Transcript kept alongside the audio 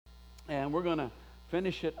and we're going to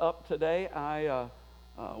finish it up today.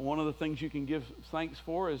 One of the things you can give thanks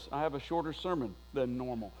for is I have a shorter sermon than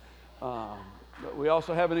normal. But we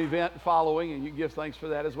also have an event following, and you give thanks for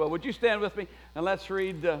that as well. Would you stand with me, and let's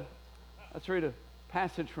read a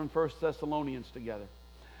passage from 1 Thessalonians together.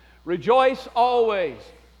 Rejoice always,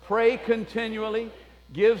 pray continually,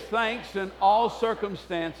 give thanks in all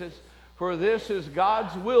circumstances, for this is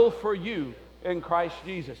God's will for you in Christ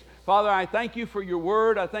Jesus. Father, I thank you for your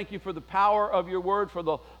word. I thank you for the power of your word, for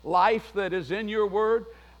the life that is in your word.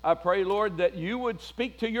 I pray, Lord, that you would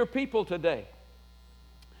speak to your people today.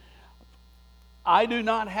 I do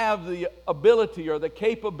not have the ability or the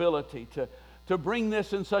capability to bring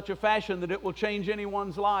this in such a fashion that it will change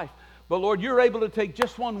anyone's life. But Lord, you're able to take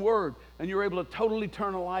just one word and you're able to totally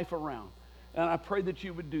turn a life around. And I pray that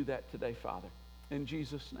you would do that today, Father. In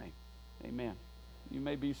Jesus' name, amen. You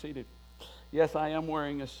may be seated. Yes, I am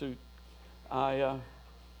wearing a suit. I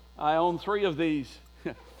own 3 of these.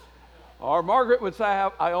 Or Margaret would say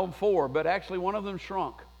I own 4, but actually one of them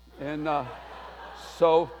shrunk. And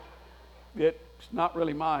so it's not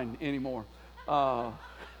really mine anymore. Have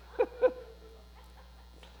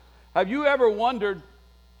you ever wondered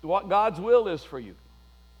what God's will is for you?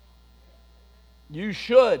 You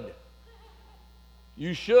should.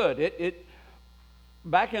 You should.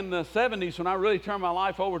 Back in the 70s, when I really turned my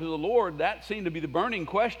life over to the Lord, that seemed to be the burning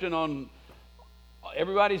question on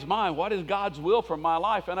everybody's mind. What is God's will for my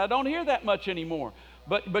life? And I don't hear that much anymore.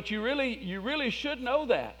 But you really should know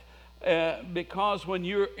that. Because when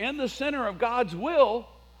you're in the center of God's will,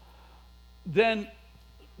 then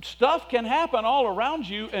stuff can happen all around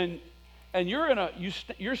you, and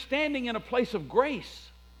you're standing in a place of grace.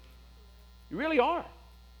 You really are.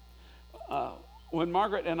 When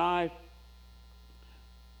Margaret and I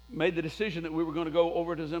made the decision that we were going to go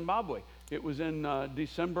over to Zimbabwe, it was in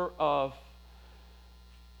December of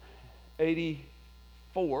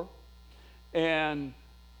 '84, and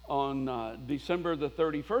on December the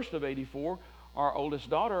 31st of '84, our oldest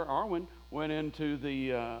daughter, Arwen, went into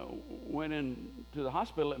the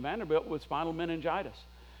hospital at Vanderbilt with spinal meningitis.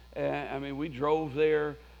 I mean, we drove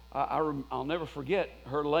there. I'll never forget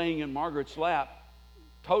her laying in Margaret's lap,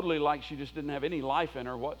 totally like she just didn't have any life in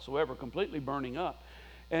her whatsoever, completely burning up.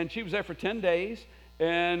 And she was there for 10 days,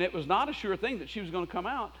 and it was not a sure thing that she was going to come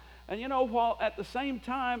out. And, while at the same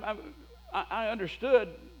time, I understood,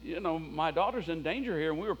 my daughter's in danger here,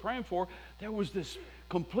 and we were praying for her, there was this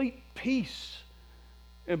complete peace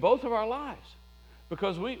in both of our lives,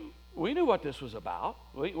 because we knew what this was about.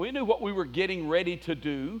 We knew what we were getting ready to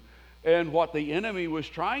do and what the enemy was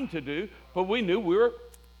trying to do, but we knew we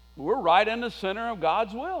were right in the center of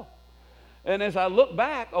God's will. And as I look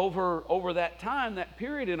back over that time, that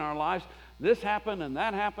period in our lives, this happened and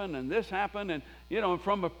that happened and this happened, and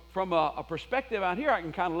from a perspective out here, I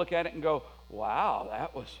can kind of look at it and go, wow,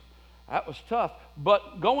 that was tough.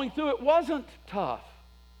 But going through it wasn't tough,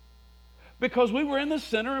 because we were in the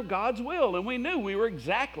center of God's will, and we knew we were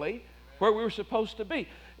exactly where we were supposed to be.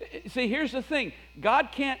 See, here's the thing. God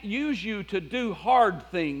can't use you to do hard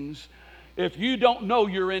things if you don't know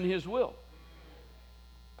you're in His will,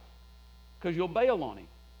 because you'll bail on Him.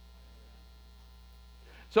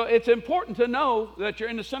 So it's important to know that you're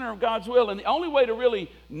in the center of God's will, and the only way to really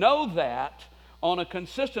know that on a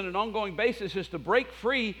consistent and ongoing basis is to break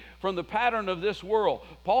free from the pattern of this world.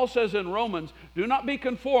 Paul says in Romans, do not be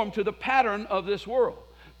conformed to the pattern of this world,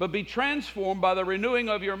 but be transformed by the renewing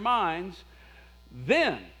of your minds.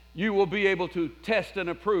 Then you will be able to test and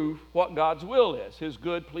approve what God's will is, His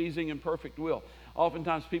good, pleasing, and perfect will.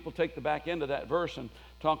 Oftentimes people take the back end of that verse and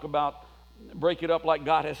break it up like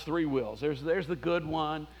God has 3 wills. There's the good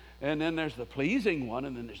one, and then there's the pleasing one,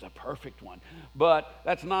 and then there's the perfect one. But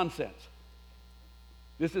that's nonsense.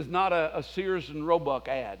 This is not a Sears and Roebuck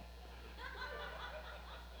ad.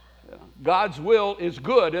 God's will is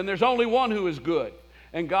good, and there's only one who is good.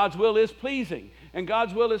 And God's will is pleasing, and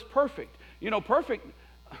God's will is perfect. Perfect,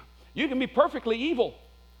 you can be perfectly evil.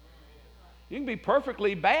 You can be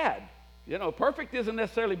perfectly bad. Perfect isn't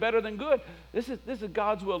necessarily better than good. This is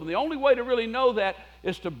God's will. And the only way to really know that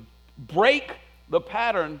is to break the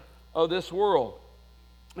pattern of this world.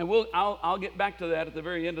 And I'll get back to that at the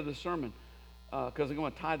very end of the sermon, because I'm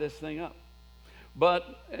going to tie this thing up.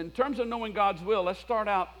 But in terms of knowing God's will, let's start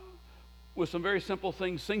out with some very simple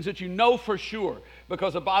things that you know for sure,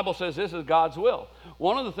 because the Bible says this is God's will.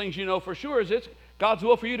 One of the things you know for sure is it's God's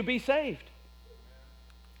will for you to be saved.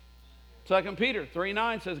 2 Peter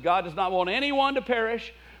 3:9 says God does not want anyone to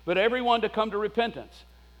perish, but everyone to come to repentance.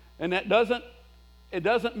 And it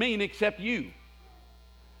doesn't mean except you.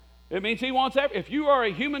 It means He wants if you are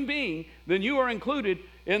a human being, then you are included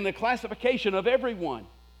in the classification of everyone.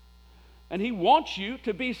 And He wants you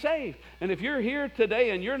to be saved. And if you're here today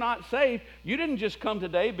and you're not saved, you didn't just come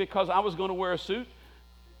today because I was going to wear a suit.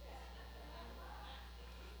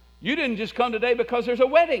 You didn't just come today because there's a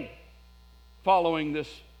wedding following this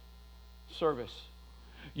service.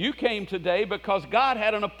 You came today because God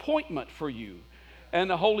had an appointment for you. And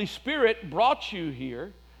the Holy Spirit brought you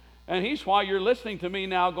here. And He's why you're listening to me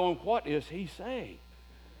now going, what is He saying?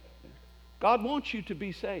 God wants you to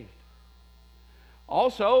be saved.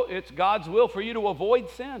 Also, it's God's will for you to avoid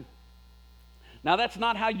sin. Now, that's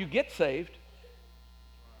not how you get saved.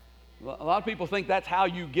 A lot of people think that's how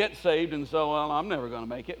you get saved, and so, well, I'm never going to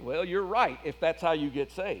make it. Well, you're right if that's how you get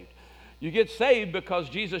saved. You get saved because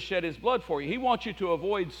Jesus shed His blood for you. He wants you to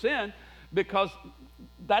avoid sin because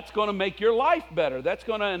that's going to make your life better. That's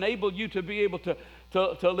going to enable you to be able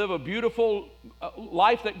to live a beautiful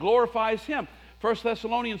life that glorifies Him. 1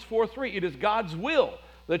 Thessalonians 4:3, it is God's will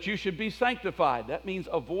that you should be sanctified. That means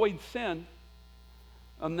avoid sin,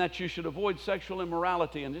 and that you should avoid sexual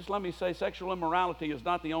immorality. And just let me say, sexual immorality is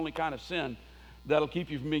not the only kind of sin that'll keep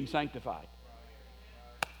you from being sanctified.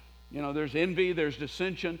 You know, there's envy, there's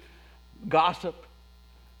dissension, gossip,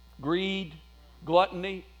 greed,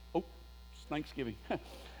 gluttony. Oh, it's Thanksgiving.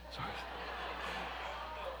 Sorry.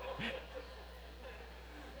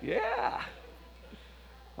 Yeah.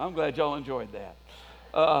 I'm glad y'all enjoyed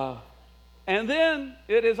that. And then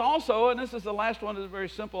it is also, and this is the last one, it's very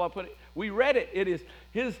simple. We read it. It is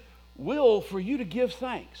His will for you to give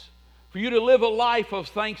thanks, for you to live a life of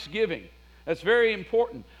thanksgiving. That's very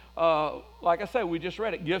important. Like I said, we just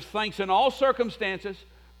read it. Give thanks in all circumstances,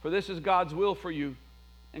 for this is God's will for you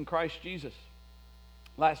in Christ Jesus.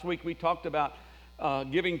 Last week we talked about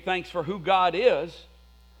giving thanks for who God is.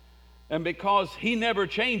 And because He never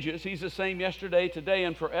changes, He's the same yesterday, today,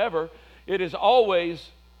 and forever, it is always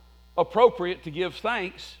appropriate to give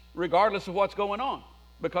thanks regardless of what's going on,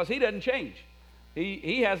 because He doesn't change.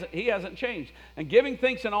 He hasn't changed. And giving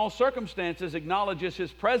thanks in all circumstances acknowledges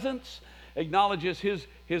His presence, acknowledges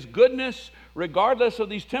His goodness, regardless of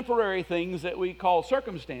these temporary things that we call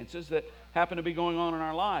circumstances that happen to be going on in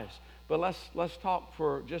our lives. But let's talk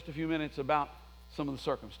for just a few minutes about some of the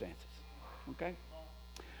circumstances. Okay?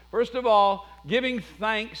 First of all, giving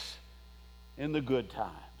thanks in the good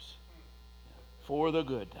times. For the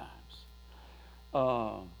good times.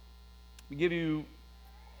 I'll give you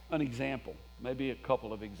an example, maybe a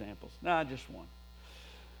couple of examples. Nah, just one.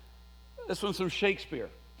 This one's from Shakespeare,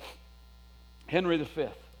 Henry V.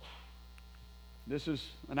 This is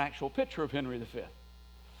an actual picture of Henry V.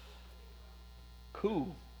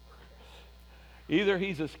 Cool. Either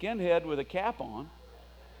he's a skinhead with a cap on,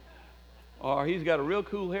 or he's got a real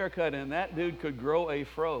cool haircut, and that dude could grow a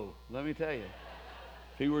fro. Let me tell you.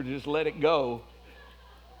 If he were to just let it go,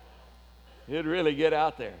 he'd really get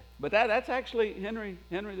out there. But that's actually Henry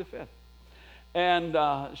V. And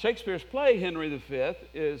Shakespeare's play, Henry V,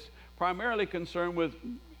 is primarily concerned with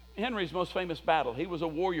Henry's most famous battle. He was a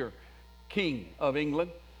warrior king of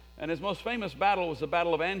England, and his most famous battle was the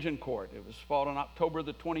Battle of Agincourt. It was fought on October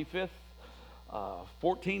the 25th,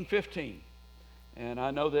 1415. And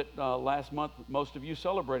I know that last month most of you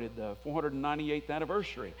celebrated the 498th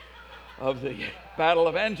anniversary of the Battle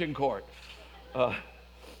of Agincourt,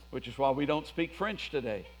 which is why we don't speak French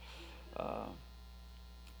today.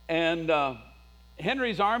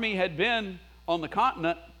 Henry's army had been on the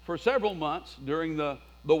continent for several months during the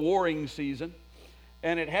warring season,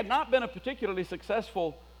 and it had not been a particularly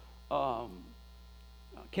successful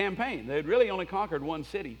campaign. They had really only conquered one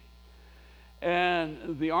city.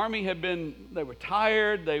 And the army they were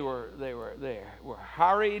tired, they were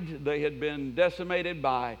harried, they had been decimated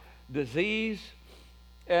by disease,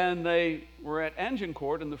 and they were at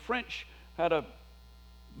Agincourt, and the French had a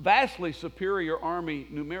vastly superior army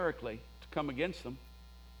numerically to come against them.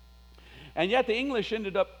 And yet the English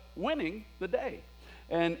ended up winning the day.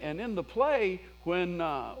 And in the play, when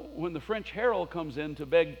the French herald comes in to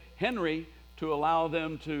beg Henry to allow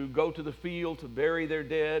them to go to the field to bury their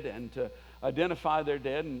dead and to identify their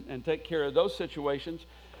dead and take care of those situations,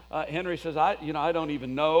 Henry says, I don't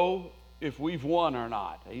even know if we've won or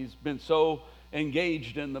not. He's been so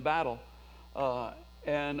engaged in the battle.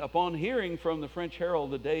 And upon hearing from the French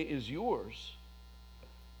herald, the day is yours,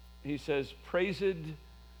 he says, praised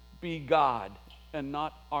be God and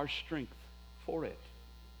not our strength for it.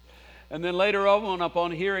 And then later on,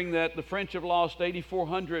 upon hearing that the French have lost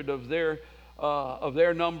 8,400 of their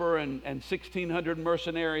number and 1,600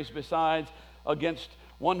 mercenaries besides, against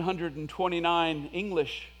 129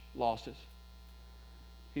 English losses,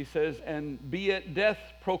 he says, and be it death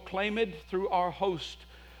proclaimed through our host,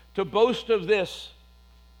 to boast of this,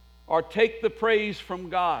 or take the praise from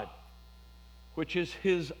God, which is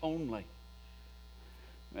His only.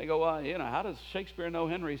 They go, well, how does Shakespeare know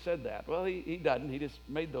Henry said that? Well, he doesn't. He just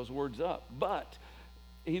made those words up. But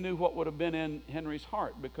he knew what would have been in Henry's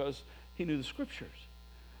heart because he knew the Scriptures.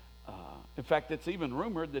 In fact, it's even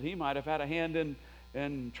rumored that he might have had a hand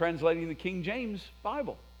in translating the King James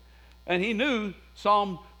Bible. And he knew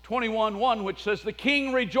Psalm 21:1, which says, "The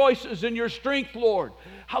king rejoices in your strength, Lord.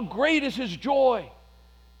 How great is his joy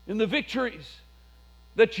in the victories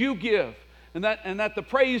that you give." And that the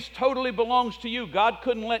praise totally belongs to you. God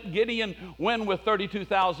couldn't let Gideon win with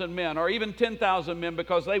 32,000 men or even 10,000 men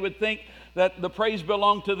because they would think that the praise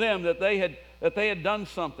belonged to them, that they had done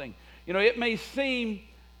something. It may seem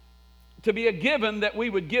to be a given that we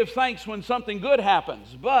would give thanks when something good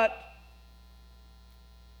happens, but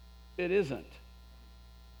it isn't.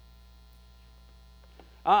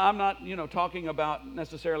 I'm not, talking about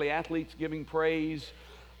necessarily athletes giving praise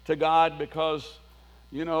to God because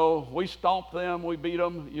we stomped them, we beat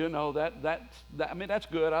them. That's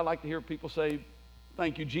good. I like to hear people say,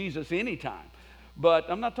 "Thank you, Jesus," anytime. But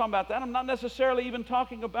I'm not talking about that. I'm not necessarily even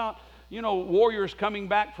talking about, warriors coming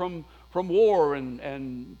back from war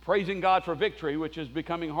and praising God for victory, which is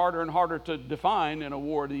becoming harder and harder to define in a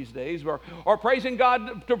war these days, or praising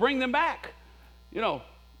God to bring them back.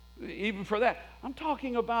 Even for that. I'm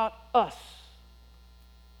talking about us.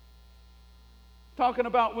 Talking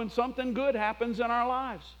about when something good happens in our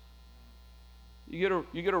lives. You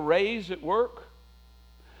get a raise at work,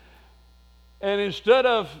 and instead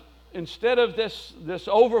of this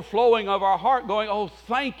overflowing of our heart going, "Oh,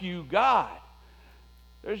 thank you, God,"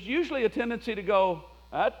 there's usually a tendency to go,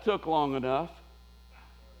 "That took long enough.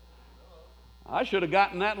 I should have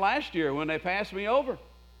gotten that last year when they passed me over.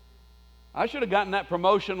 I should have gotten that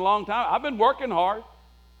promotion a long time. I've been working hard."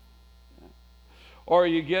 Or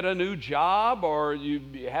you get a new job, or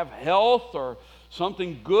you have health, or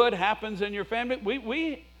something good happens in your family.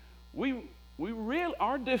 We really,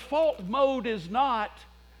 our default mode is not,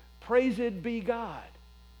 "Praised be God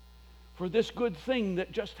for this good thing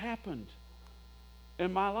that just happened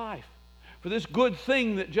in my life, for this good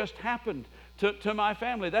thing that just happened to my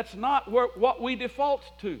family." That's not what we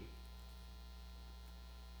default to.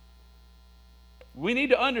 We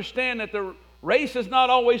need to understand that the race is not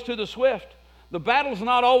always to the swift. The battle's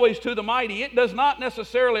not always to the mighty. It does not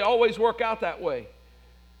necessarily always work out that way.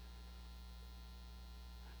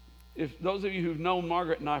 If those of you who've known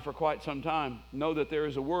Margaret and I for quite some time know that there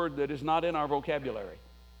is a word that is not in our vocabulary.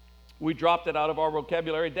 We dropped it out of our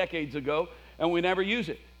vocabulary decades ago, and we never use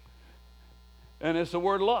it. And it's the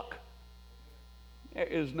word luck. There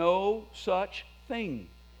is no such thing.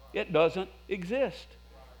 It doesn't exist.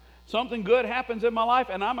 Something good happens in my life,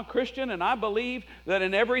 and I'm a Christian, and I believe that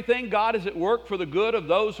in everything God is at work for the good of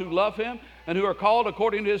those who love Him and who are called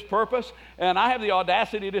according to His purpose. And I have the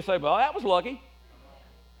audacity to say, "Well, that was lucky."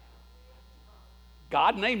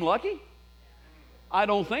 God named lucky? I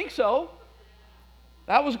don't think so.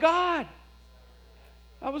 That was God.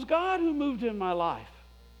 That was God who moved in my life.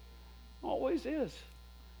 Always is.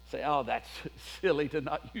 Say, "Oh, that's silly to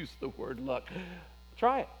not use the word luck."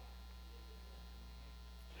 Try it.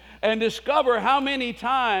 And discover how many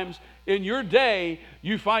times in your day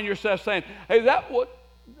you find yourself saying, "Hey, got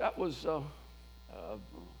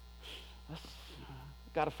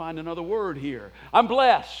to find another word here. I'm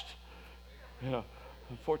blessed." Yeah,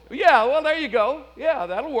 well, there you go. Yeah,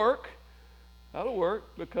 that'll work. That'll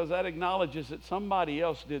work because that acknowledges that somebody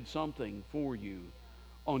else did something for you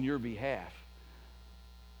on your behalf.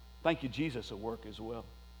 Thank you, Jesus, at work as well.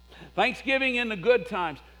 Thanksgiving in the good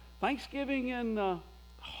times. Thanksgiving in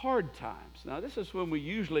hard times. Now, this is when we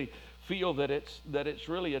usually feel that it's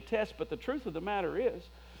really a test, but the truth of the matter is,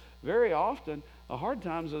 very often, the hard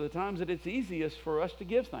times are the times that it's easiest for us to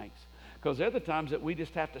give thanks, because they're the times that we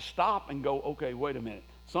just have to stop and go, "Okay, wait a minute.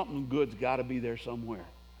 Something good's got to be there somewhere.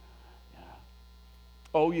 Yeah.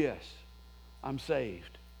 Oh, yes, I'm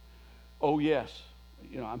saved. Oh, yes,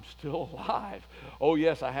 I'm still alive. Oh,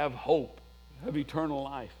 yes, I have hope, I have eternal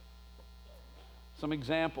life." Some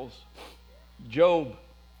examples. Job.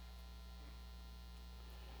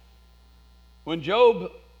 When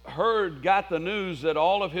Job got the news that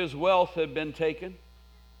all of his wealth had been taken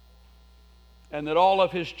and that all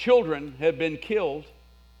of his children had been killed,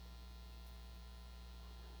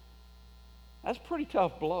 that's a pretty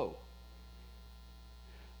tough blow.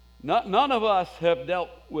 None of us have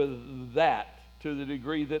dealt with that to the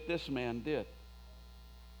degree that this man did.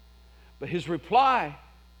 But his response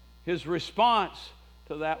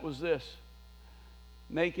to that was this: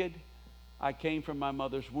 "Naked I came from my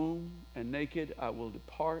mother's womb, and naked I will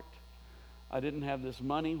depart. I didn't have this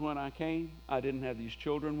money when I came. I didn't have these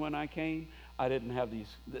children when I came. I didn't have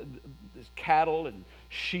this cattle and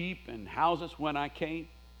sheep and houses when I came.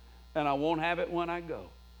 and I won't have it when I go.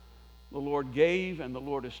 The Lord gave, and the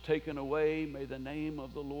Lord has taken away. May the name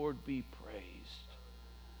of the Lord be praised.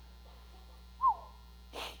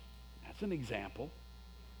 That's an example.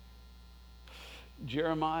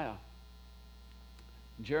 Jeremiah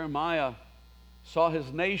saw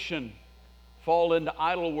his nation fall into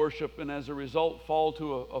idol worship and as a result fall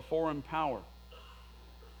to a foreign power.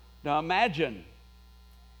 Now imagine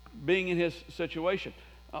being in his situation.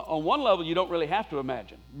 On one level, you don't really have to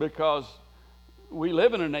imagine, because we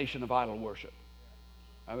live in a nation of idol worship.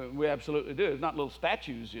 I mean, we absolutely do. It's not little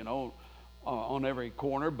statues, on every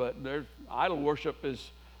corner, but idol worship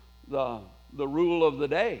is the rule of the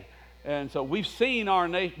day. And so we've seen our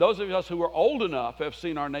nation, those of us who are old enough have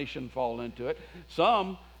seen our nation fall into it.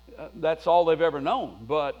 Some, that's all they've ever known.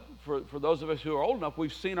 But for those of us who are old enough,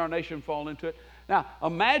 we've seen our nation fall into it. Now,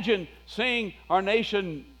 imagine seeing our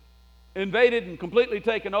nation invaded and completely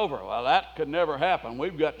taken over. Well, that could never happen.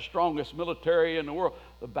 We've got the strongest military in the world.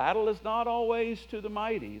 The battle is not always to the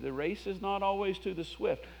mighty. The race is not always to the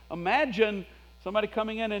swift. Imagine somebody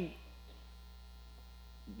coming in and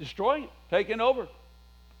destroying it, taking over.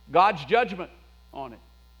 God's judgment on it.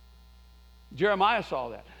 Jeremiah saw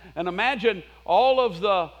that. And imagine all of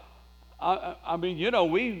the,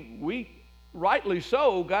 we rightly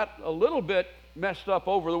so got a little bit messed up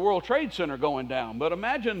over the World Trade Center going down. But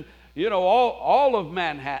imagine, all of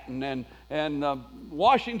Manhattan and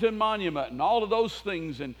Washington Monument and all of those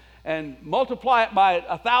things, and multiply it by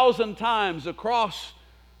 1,000 times across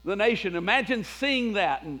the nation. Imagine seeing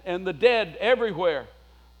that and the dead everywhere.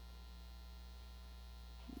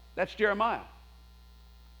 That's Jeremiah.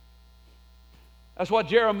 That's what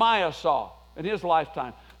Jeremiah saw in his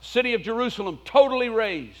lifetime. The city of Jerusalem totally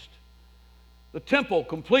razed. The temple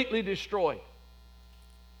completely destroyed.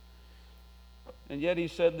 And yet he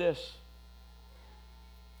said this.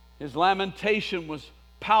 His lamentation was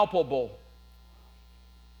palpable.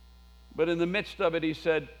 But in the midst of it, he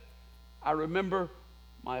said, I remember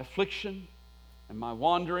my affliction and my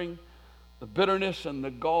wandering, the bitterness and the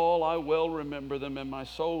gall, I well remember them, and my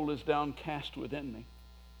soul is downcast within me.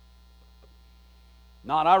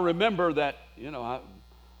 Not I remember that,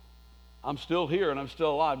 I'm still here and I'm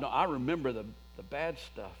still alive. No, I remember the bad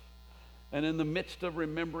stuff. And in the midst of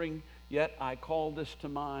remembering, yet I call this to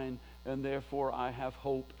mind, and therefore I have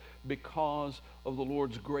hope. Because of the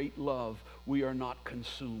Lord's great love, we are not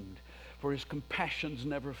consumed. For his compassions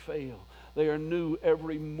never fail. They are new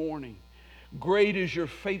every morning. Great is your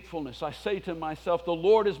faithfulness. I say to myself, the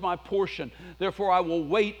Lord is my portion. Therefore I will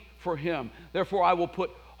wait for him. Therefore I will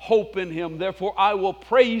put hope in him. Therefore I will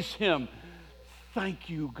praise him. Thank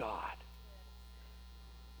you, God.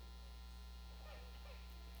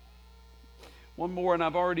 One more, and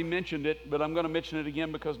I've already mentioned it, but I'm going to mention it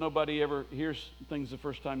again because nobody ever hears things the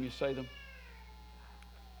first time you say them.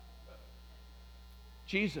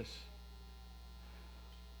 Jesus,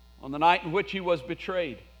 on the night in which he was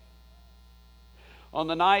betrayed, on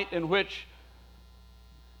the night in which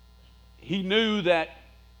he knew that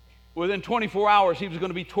within 24 hours he was going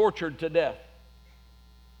to be tortured to death,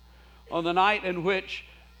 on the night in which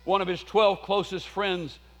one of his 12 closest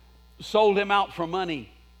friends sold him out for money,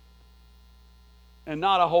 and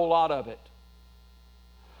not a whole lot of it,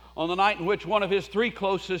 on the night in which one of his 3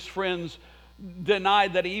 closest friends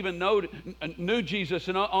denied that he even knew Jesus,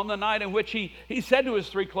 and on the night in which he said to his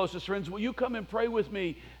 3 closest friends, will you come and pray with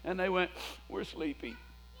me? And they went, we're sleepy.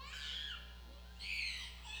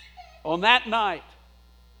 On that night,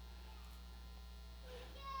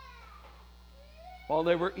 while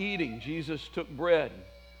they were eating, Jesus took bread.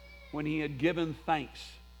 When he had given thanks,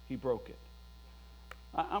 he broke it.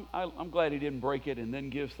 I'm glad he didn't break it and then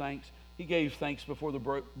give thanks. He gave thanks before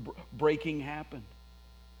the breaking happened.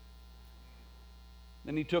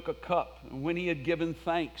 Then he took a cup, and when he had given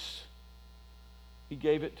thanks, he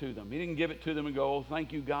gave it to them. He didn't give it to them and go, oh,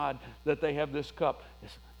 thank you, God, that they have this cup. He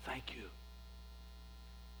said, thank you.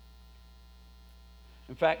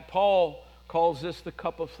 In fact, Paul calls this the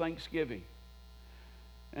cup of thanksgiving.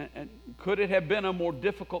 And could it have been a more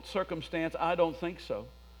difficult circumstance? I don't think so.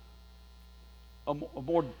 A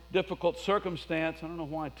more difficult circumstance. I don't know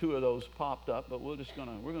why 2 of those popped up, but we're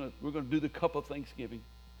gonna do the cup of thanksgiving.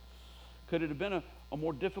 Could it have been a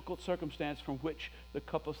more difficult circumstance from which the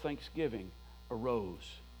cup of thanksgiving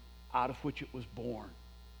arose, out of which it was born?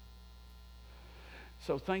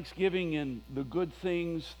 So thanksgiving in the good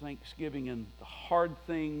things, thanksgiving in the hard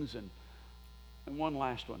things, and one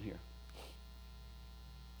last one here.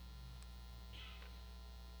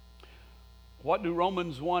 What do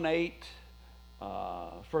Romans 1:8,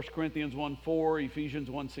 1 Corinthians 1:4, Ephesians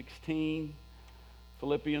 1:16,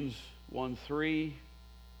 Philippians 1:3,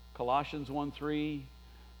 Colossians 1:3,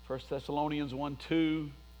 1 Thessalonians 1:2,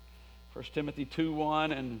 1 Timothy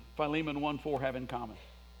 2:1, and Philemon 1:4 have in common?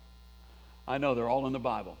 I know they're all in the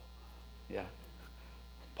Bible. Yeah.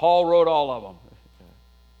 Paul wrote all of them.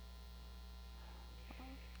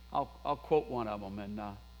 I'll quote one of them, and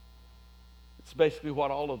it's basically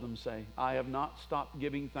what all of them say. I have not stopped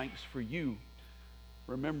giving thanks for you,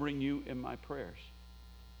 remembering you in my prayers.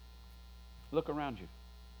 Look around you.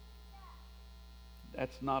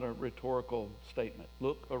 That's not a rhetorical statement.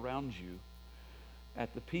 Look around you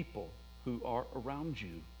at the people who are around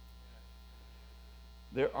you.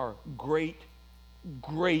 There are great,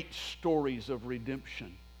 great stories of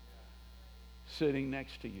redemption sitting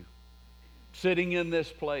next to you, sitting in this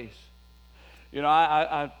place. You know,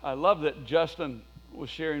 I love that Justin was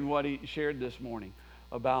sharing what he shared this morning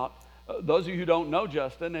about those of you who don't know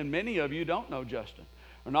Justin, and many of you don't know Justin,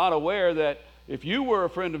 are not aware that if you were a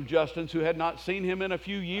friend of Justin's who had not seen him in a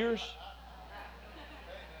few years,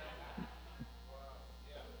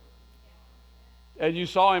 and you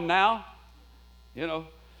saw him now, you know,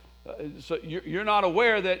 so you're not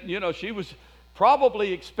aware that, you know, she was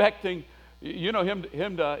probably expecting, you know,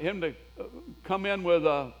 him to come in with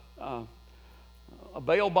a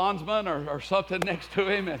bail bondsman or something next to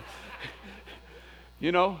him, and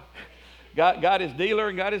you know, got his dealer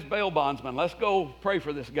and got his bail bondsman. Let's go pray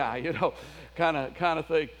for this guy, you know, kind of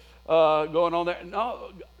thing going on there.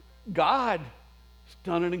 No, God's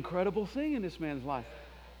done an incredible thing in this man's life.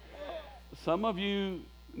 Some of you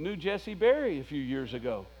knew Jesse Berry a few years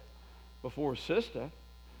ago before Sister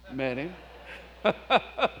met him.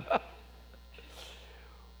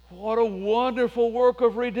 What a wonderful work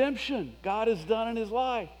of redemption God has done in his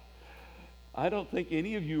life. I don't think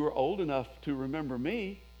any of you are old enough to remember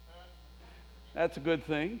me. That's a good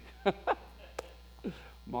thing.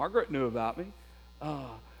 Margaret knew about me.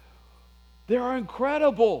 There are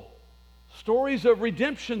incredible stories of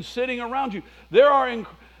redemption sitting around you. There are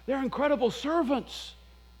incredible servants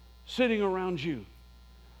sitting around you.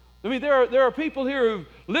 I mean, there are people here who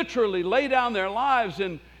literally lay down their lives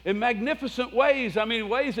in magnificent ways. I mean,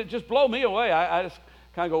 ways that just blow me away. I just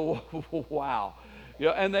kind of go, wow. You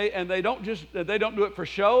know, and they don't do it for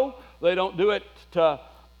show. They don't do it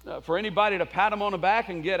for anybody to pat them on the back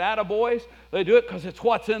and get attaboys. They do it because it's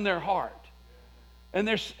what's in their heart. And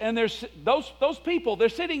there's those people. They're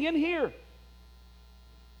sitting in here,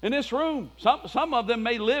 in this room. Some of them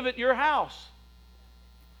may live at your house.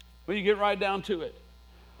 When you get right down to it,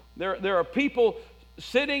 there are people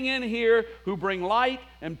sitting in here who bring light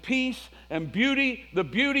and peace and beauty, the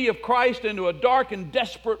beauty of Christ, into a dark and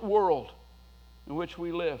desperate world in which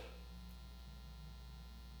we live.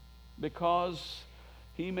 Because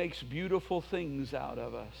He makes beautiful things out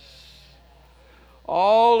of us.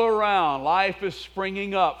 All around, life is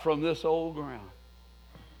springing up from this old ground.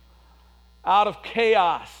 Out of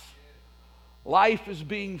chaos, life is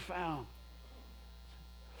being found.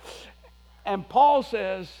 And Paul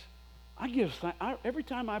says, every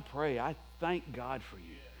time I pray, I thank God for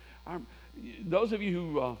you. Those of you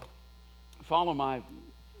who follow my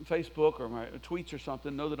Facebook or my tweets or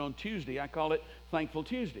something know that on Tuesday I call it Thankful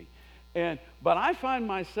Tuesday. But I find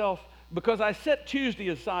myself, because I set Tuesday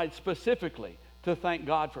aside specifically to thank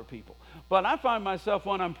God for people, but I find myself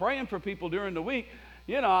when I'm praying for people during the week,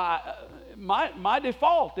 you know, my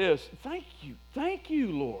default is thank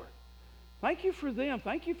you, Lord. Thank you for them.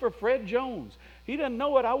 Thank you for Fred Jones. He doesn't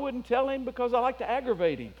know it. I wouldn't tell him because I like to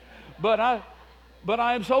aggravate him. But I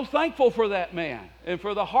am so thankful for that man and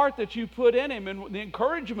for the heart that you put in him and the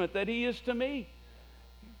encouragement that he is to me.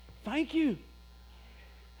 Thank you.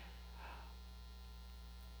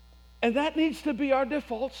 And that needs to be our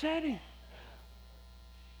default setting.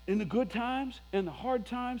 In the good times, in the hard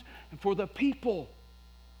times, and for the people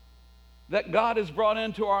that God has brought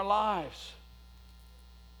into our lives.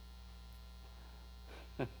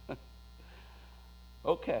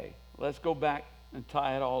 Okay, let's go back and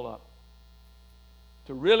tie it all up.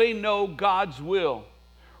 To really know God's will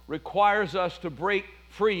requires us to break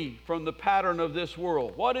free from the pattern of this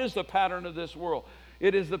world. What is the pattern of this world?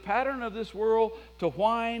 It is the pattern of this world to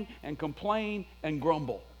whine and complain and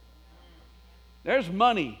grumble. There's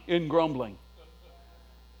money in grumbling.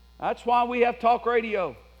 That's why we have talk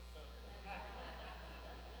radio.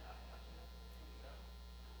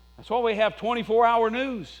 That's why we have 24-hour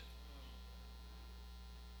news.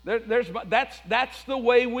 That's the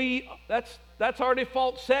way that's our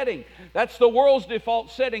default setting. That's the world's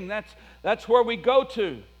default setting. That's where we go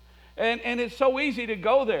to. And it's so easy to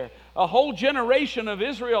go there. A whole generation of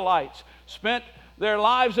Israelites spent their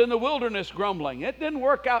lives in the wilderness grumbling. It didn't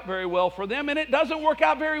work out very well for them, and it doesn't work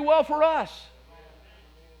out very well for us.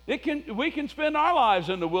 We can spend our lives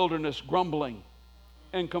in the wilderness grumbling.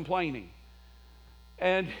 and complaining.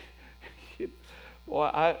 And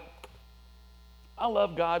boy, I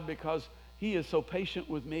love God because He is so patient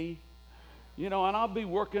with me. And I'll be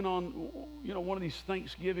working on, one of these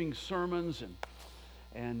Thanksgiving sermons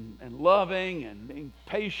and loving and being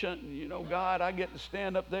patient. And, God, I get to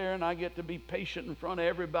stand up there and I get to be patient in front of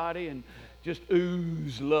everybody and just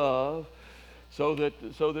ooze love so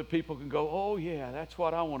that people can go, oh yeah, that's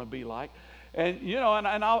what I want to be like. And,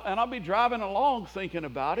 I'll be driving along thinking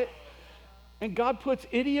about it. And God puts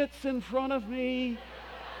idiots in front of me.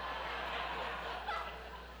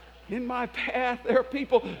 In my path, there are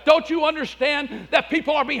people. Don't you understand that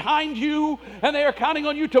people are behind you and they are counting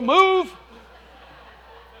on you to move?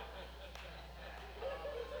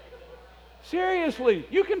 Seriously,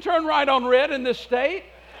 you can turn right on red in this state.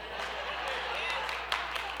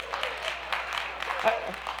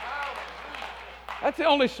 That's the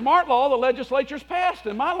only smart law the legislature's passed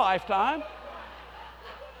in my lifetime.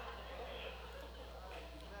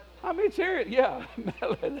 I mean, serious, yeah.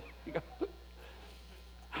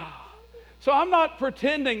 So I'm not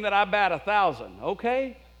pretending that I bat 1,000,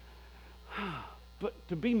 okay? But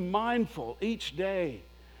to be mindful each day,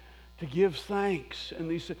 to give thanks, and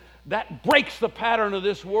that breaks the pattern of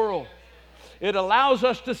this world. It allows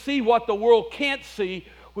us to see what the world can't see,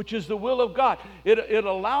 which is the will of God. It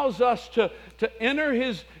allows us to enter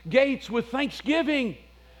His gates with thanksgiving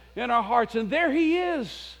in our hearts, and there He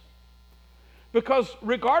is. Because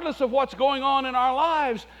regardless of what's going on in our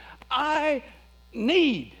lives, I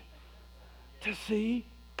need to see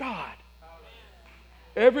God.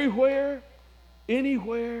 Everywhere,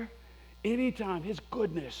 anywhere, anytime. His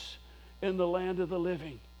goodness in the land of the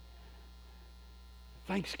living.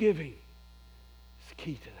 Thanksgiving is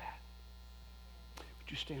key to that.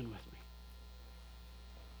 Would you stand with me?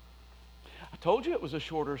 I told you it was a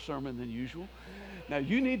shorter sermon than usual. Now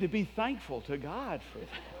you need to be thankful to God for that.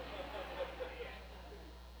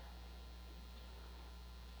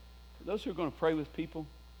 Those who are going to pray with people,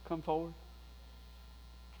 come forward.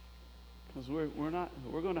 Because we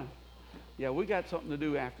got something to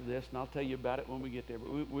do after this, and I'll tell you about it when we get there.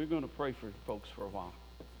 But we're going to pray for folks for a while.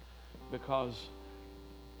 Because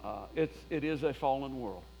it is a fallen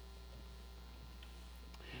world.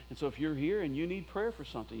 And so if you're here and you need prayer for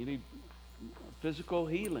something, you need physical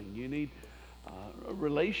healing, you need a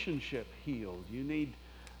relationship healed, you need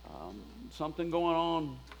something going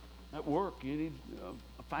on at work, you need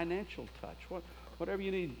a financial touch, whatever you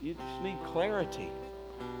need, you just need clarity.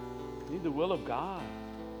 You need the will of God.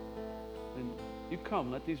 And you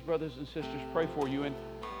come, let these brothers and sisters pray for you. And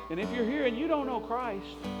if you're here and you don't know Christ,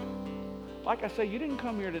 like I say, you didn't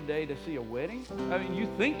come here today to see a wedding. I mean, you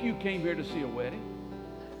think you came here to see a wedding.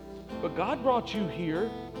 But God brought you here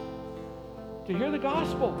to hear the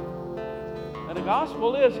gospel. And the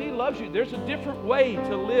gospel is He loves you. There's a different way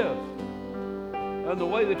to live than the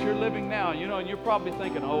way that you're living now. And you're probably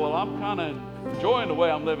thinking, oh, well, I'm kind of enjoying the way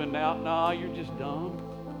I'm living now. No, you're just dumb.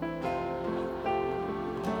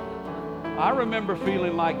 I remember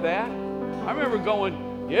feeling like that. I remember going,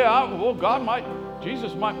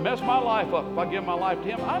 Jesus might mess my life up if I give my life to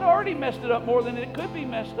Him. I'd already messed it up more than it could be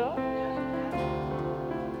messed up.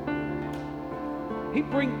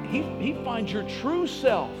 He finds your true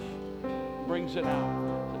self, brings it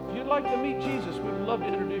out. If you'd like to meet Jesus, we'd love to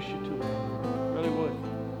introduce you to Him. Really would.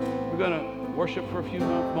 We're going to worship for a few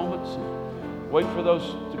moments and wait for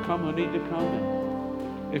those to come who need to come.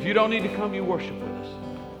 And if you don't need to come, you worship with us.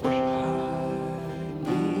 Worship.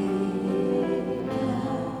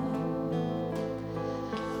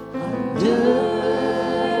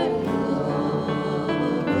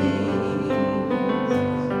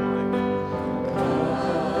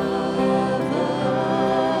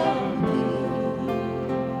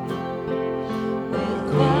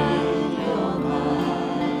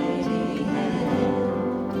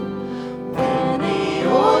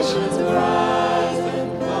 Oceans rise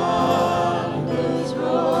and thunders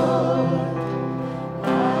roar.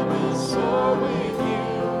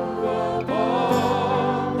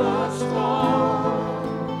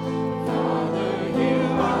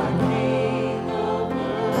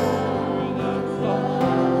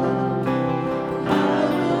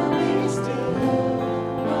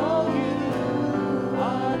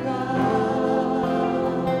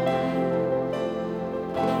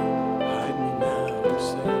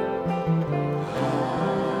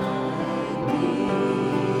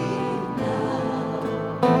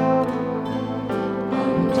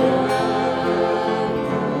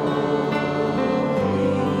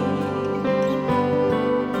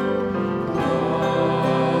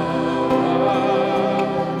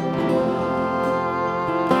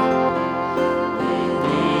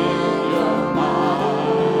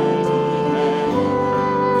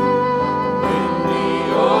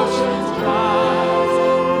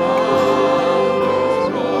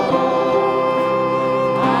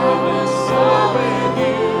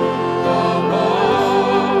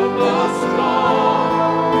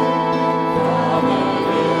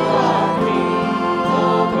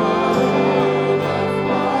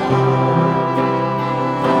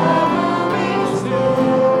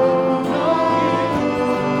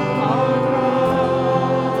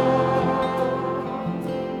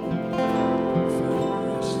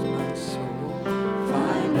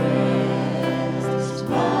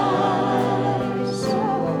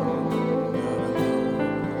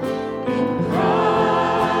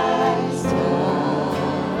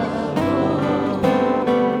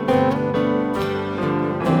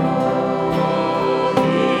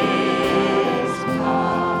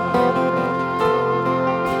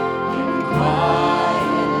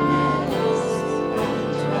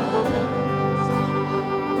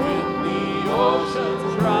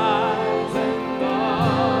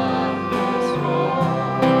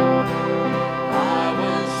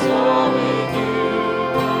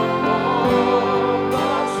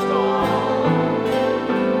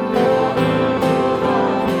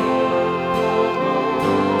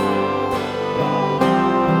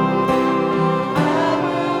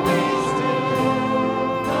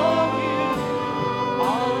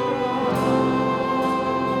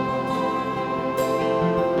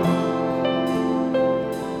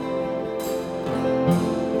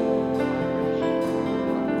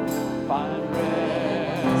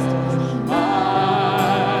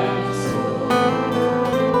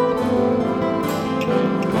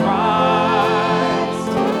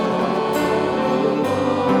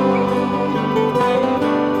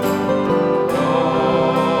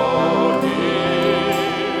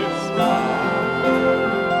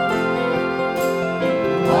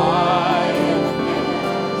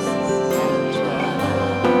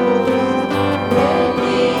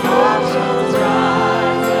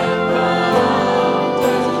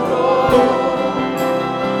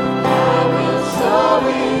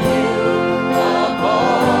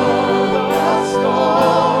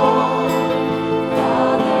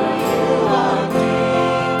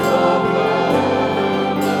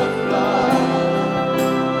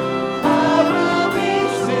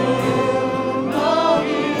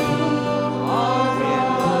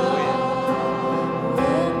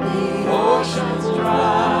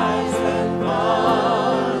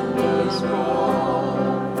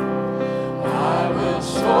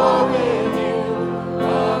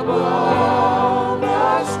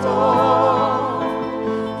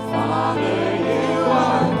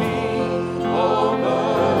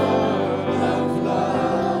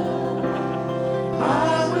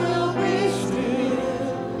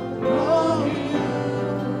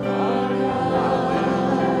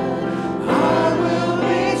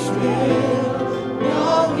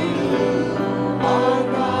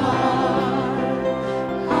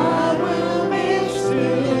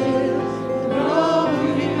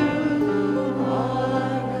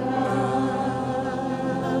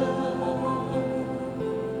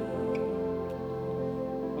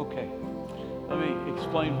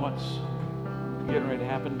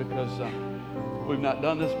 We've not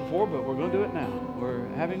done this before, but we're going to do it now. We're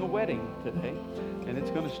having a wedding today, and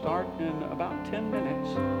it's going to start in about 10 minutes.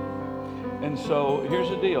 And so here's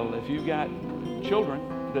the deal. If you've got children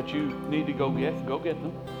that you need to go get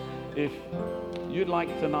them. If you'd like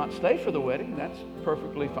to not stay for the wedding, that's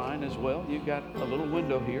perfectly fine as well. You've got a little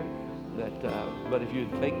window here but if you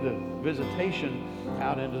take the visitation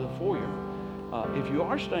out into the foyer, if you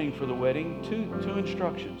are staying for the wedding, two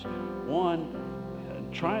instructions. One,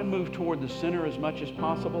 try and move toward the center as much as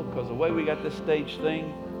possible, because the way we got this thing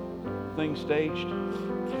staged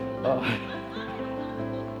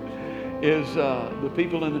is the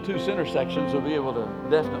people in the two center sections will be able to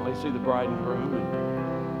definitely see the bride and groom,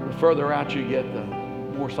 and the further out you get, the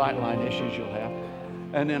more sightline issues you'll have.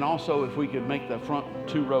 And then also, if we could make the front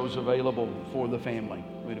 2 rows available for the family,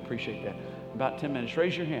 we'd appreciate that. About 10 minutes.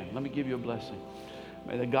 Raise your hand. Let me give you a blessing.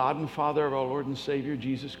 May the God and Father of our Lord and Savior,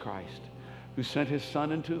 Jesus Christ, who sent his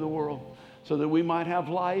Son into the world so that we might have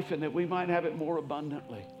life and that we might have it more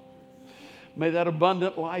abundantly. May that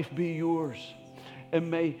abundant life be yours.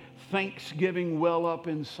 And may thanksgiving well up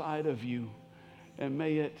inside of you. And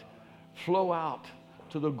may it flow out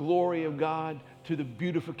to the glory of God, to the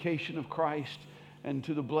beautification of Christ, and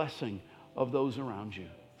to the blessing of those around you.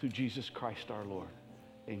 Through Jesus Christ our Lord.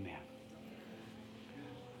 Amen.